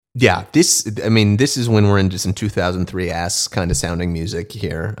Yeah, this is when we're into some 2003-ass kind of sounding music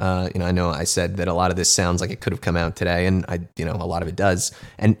here. I know I said that a lot of this sounds like it could have come out today, and a lot of it does.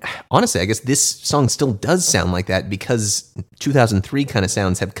 And honestly, I guess this song still does sound like that because 2003 kind of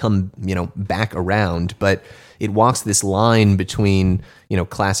sounds have come, back around, but it walks this line between,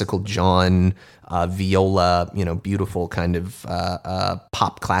 classical John, viola, beautiful kind of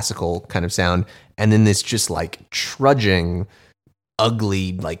pop classical kind of sound, and then this just like trudging,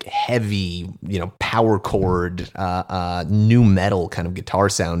 ugly, like heavy, power chord, new metal kind of guitar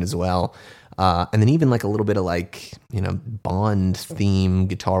sound as well. And then even like a little bit of like, Bond theme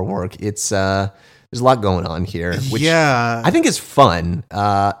guitar work. It's, there's a lot going on here, which I think is fun.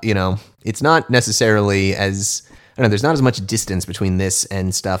 It's not necessarily as, I don't know, there's not as much distance between this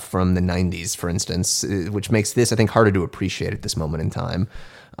and stuff from the 90s, for instance, which makes this, I think, harder to appreciate at this moment in time.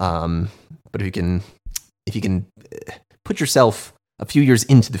 But if you can put yourself a few years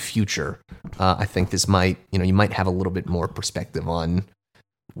into the future, I think this might, you might have a little bit more perspective on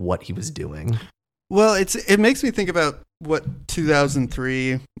what he was doing. Well, it makes me think about what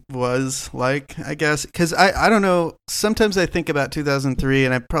 2003 was like, I guess, because I don't know. Sometimes I think about 2003,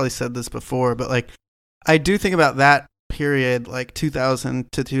 and I've probably said this before, but like I do think about that period, like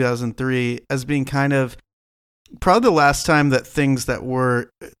 2000 to 2003, as being kind of probably the last time that things that were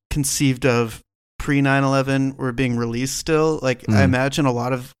conceived of pre 9/11 were being released still. Like I imagine a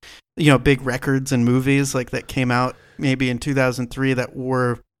lot of, big records and movies like that came out maybe in 2003 that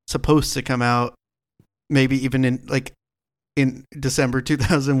were supposed to come out maybe even in December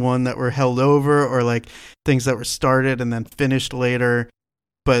 2001 that were held over, or like things that were started and then finished later.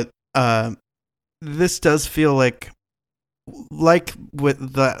 But this does feel like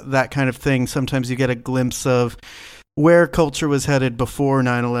with that kind of thing, sometimes you get a glimpse of where culture was headed before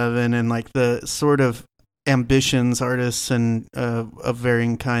 9/11 and like the sort of ambitions artists and of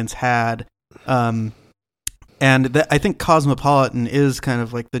varying kinds had. And I think Cosmopolitan is kind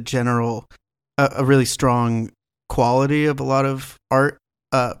of like the general, a really strong quality of a lot of art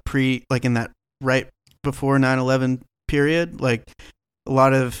like in that right before 9/11 period. Like a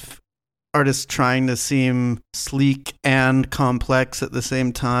lot of artists trying to seem sleek and complex at the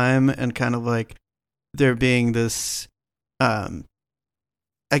same time, and kind of like there being this,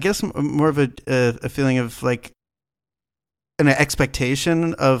 I guess more of a feeling of like an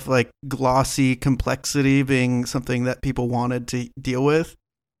expectation of like glossy complexity being something that people wanted to deal with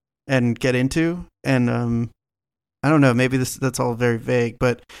and get into. And I don't know, maybe that's all very vague,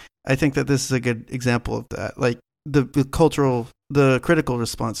 but I think that this is a good example of that. Like the critical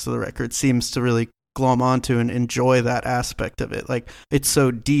response to the record seems to really glom onto and enjoy that aspect of it. Like it's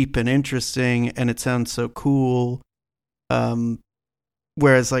so deep and interesting and it sounds so cool.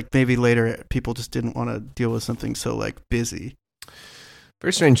 Whereas like maybe later people just didn't want to deal with something so like busy.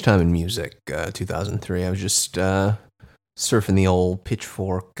 Very strange time in music, 2003. I was just surfing the old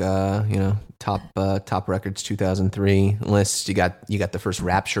Pitchfork, top records 2003 list. You got the first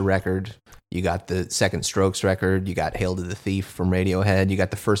Rapture record. You got the second Strokes record. You got Hail to the Thief from Radiohead. You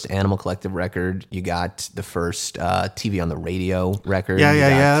got the first Animal Collective record. You got the first TV on the Radio record.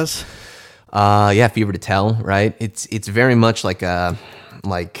 Yes. Fever to Tell, right? It's very much like the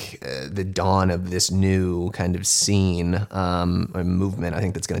dawn of this new kind of scene, a movement, I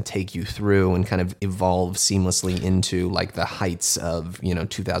think, that's going to take you through and kind of evolve seamlessly into like the heights of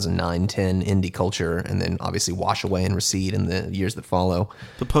 2009, 10 indie culture, and then obviously wash away and recede in the years that follow.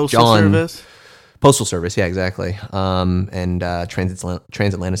 The Postal Service, yeah, exactly. And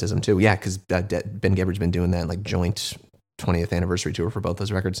transatlanticism too, yeah, because Ben Gibbard's been doing that like joint 20th anniversary tour for both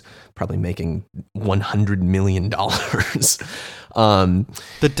those records, probably making $100 million.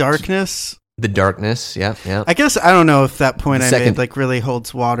 The Darkness, yeah. I guess I don't know if that point I made like really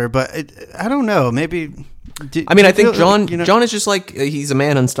holds water, but I don't know. Maybe. I think John is just like, he's a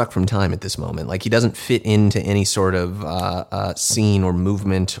man unstuck from time at this moment. Like he doesn't fit into any sort of scene or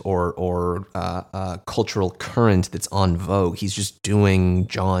movement or cultural current that's on vogue. He's just doing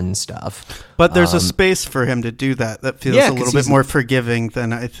John stuff. But there's a space for him to do that. That feels a little bit more forgiving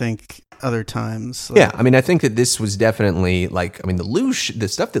than I think other times. Yeah, I think that this was definitely like, the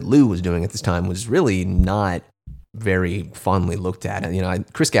stuff that Lou was doing at this time was really not very fondly looked at.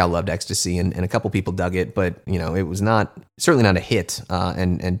 Chris Cale loved Ecstasy, and a couple people dug it, but it was certainly not a hit,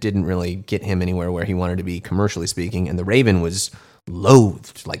 and didn't really get him anywhere where he wanted to be commercially speaking. And The Raven was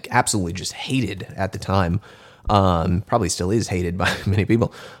loathed, like absolutely just hated at the time. Probably still is hated by many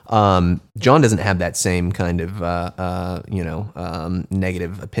people. John doesn't have that same kind of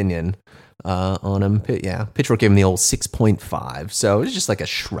negative opinion on him. Pitchfork gave him the old 6.5, so it's just like a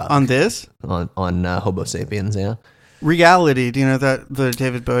shrug on this on Hobo Sapiens. Yeah, Reality. Do you know the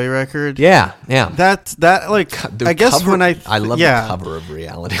David Bowie record? Yeah. That like I guess cover, when I love the cover of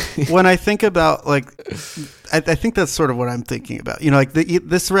Reality. When I think about like, I think that's sort of what I'm thinking about. You know, like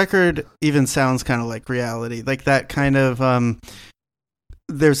this record even sounds kind of like Reality, like that kind of.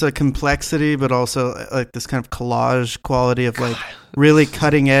 There's a complexity, but also like this kind of collage quality of like really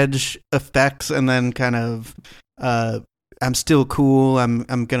cutting edge effects, and then kind of I'm still cool.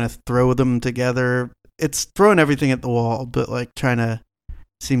 I'm gonna throw them together. It's throwing everything at the wall, but like trying to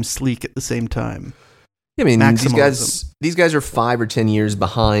seem sleek at the same time. I mean, these guys are 5 or 10 years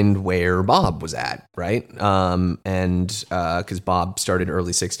behind where Bob was at, right? And because Bob started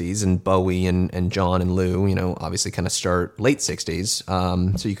early 60s, and Bowie and John and Lou, you know, obviously kind of start late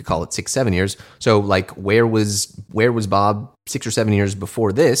 60s. So you could call it 6-7 years. So like, where was Bob 6 or 7 years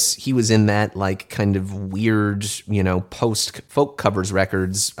before this? He was in that like kind of weird, you know, post folk covers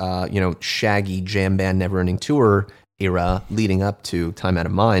records, you know, Shaggy jam band Never Ending Tour era leading up to Time Out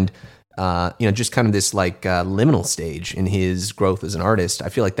of Mind. You know, just kind of this like liminal stage in his growth as an artist. I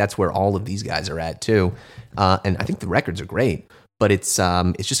feel like that's where all of these guys are at too, and I think the records are great. But it's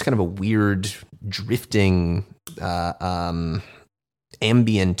just kind of a weird, drifting,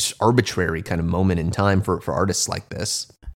 ambient, arbitrary kind of moment in time for artists like this.